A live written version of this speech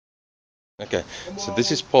Okay, so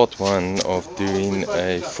this is part one of doing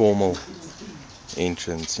a formal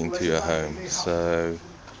entrance into your home. So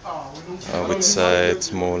I would say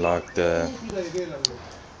it's more like the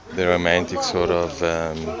romantic sort of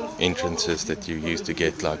entrances that you used to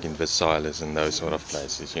get like in Versailles and those sort of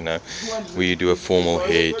places, where you do a formal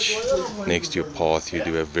hedge next to your path, you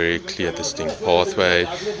do a very clear distinct pathway,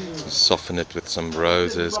 you soften it with some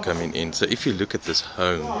roses coming in. So if you look at this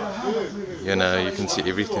home, you can see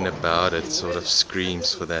everything about it sort of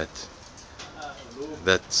screams for that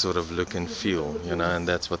sort of look and feel, and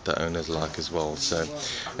that's what the owners like as well. So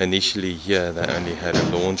initially here they only had a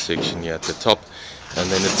lawn section here at the top, and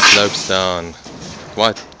then it slopes down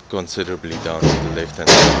quite considerably down to the left hand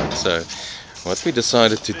side. So what we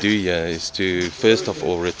decided to do here is to first of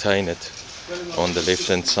all retain it on the left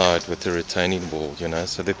hand side with a retaining wall,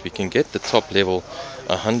 so that we can get the top level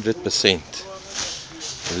 100%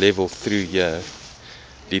 level through here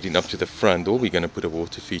leading up to the front. Or we're going to put a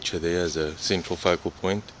water feature there as a central focal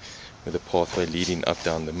point with a pathway leading up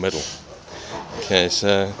down the middle. Okay,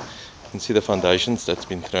 so you can see the foundations that's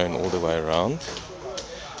been thrown all the way around,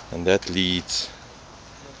 and that leads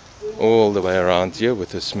all the way around here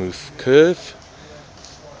with a smooth curve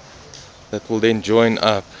that will then join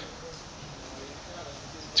up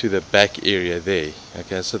to the back area there.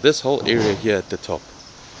 Okay, so this whole area here at the top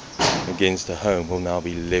against the home will now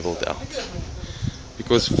be leveled out,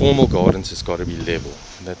 because formal gardens has got to be level.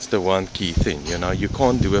 That's the one key thing. You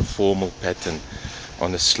can't do a formal pattern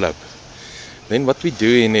on a slope. Then what we're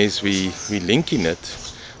doing is we linking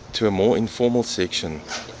it to a more informal section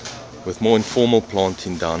with more informal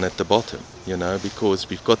planting down at the bottom, because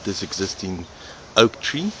we've got this existing oak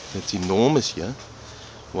tree that's enormous here.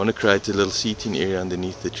 We want to create a little seating area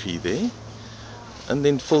underneath the tree there, and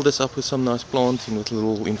then fill this up with some nice planting with a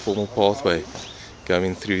little informal pathway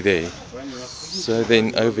going through there. So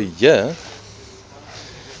then over here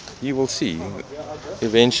you will see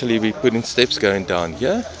eventually we put in steps going down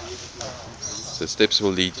here. So steps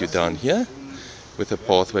will lead you down here with a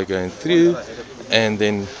pathway going through, and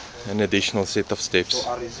then an additional set of steps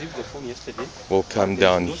will come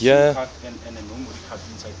down here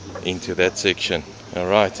into that section.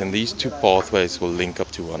 Alright, and these two pathways will link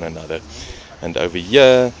up to one another, and over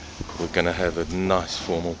here we're going to have a nice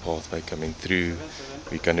formal pathway coming through.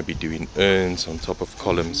 We're going to be doing urns on top of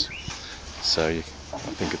columns, so I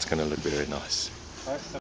think it's going to look very nice.